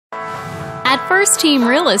At First Team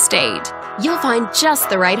Real Estate, you'll find just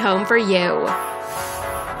the right home for you.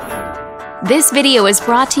 This video is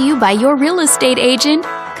brought to you by your real estate agent,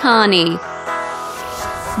 Connie.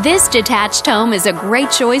 This detached home is a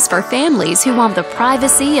great choice for families who want the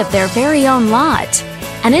privacy of their very own lot,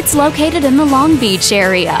 and it's located in the Long Beach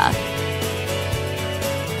area.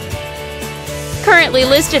 Currently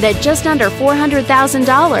listed at just under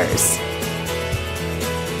 $400,000.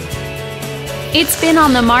 It's been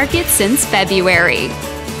on the market since February.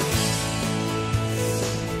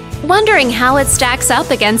 Wondering how it stacks up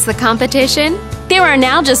against the competition? There are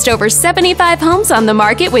now just over 75 homes on the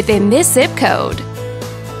market within this zip code.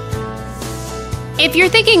 If you're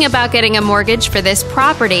thinking about getting a mortgage for this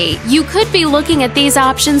property, you could be looking at these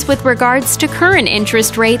options with regards to current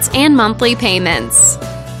interest rates and monthly payments.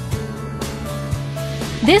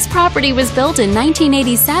 This property was built in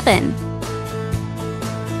 1987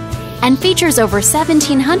 and features over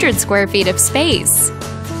 1,700 square feet of space,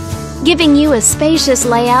 giving you a spacious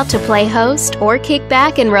layout to play host or kick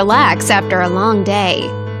back and relax after a long day.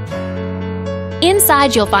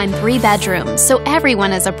 Inside, you'll find 3 bedrooms, so everyone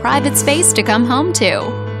has a private space to come home to,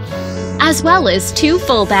 as well as 2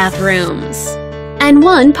 full bathrooms and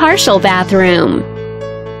 1 partial bathroom.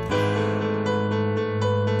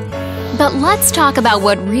 But let's talk about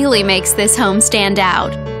what really makes this home stand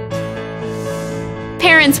out.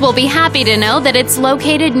 Parents will be happy to know that it's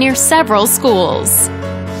located near several schools.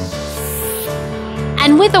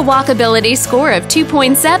 And with a walkability score of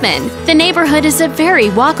 2.7, the neighborhood is a very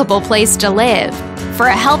walkable place to live. For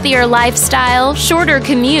a healthier lifestyle, shorter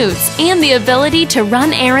commutes, and the ability to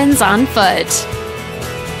run errands on foot.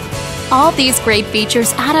 All these great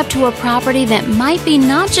features add up to a property that might be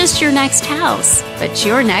not just your next house, but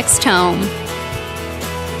your next home.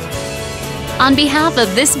 On behalf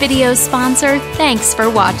of this video's sponsor, thanks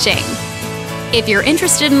for watching. If you're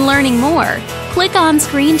interested in learning more, click on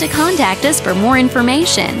screen to contact us for more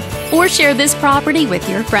information or share this property with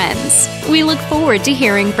your friends. We look forward to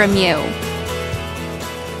hearing from you.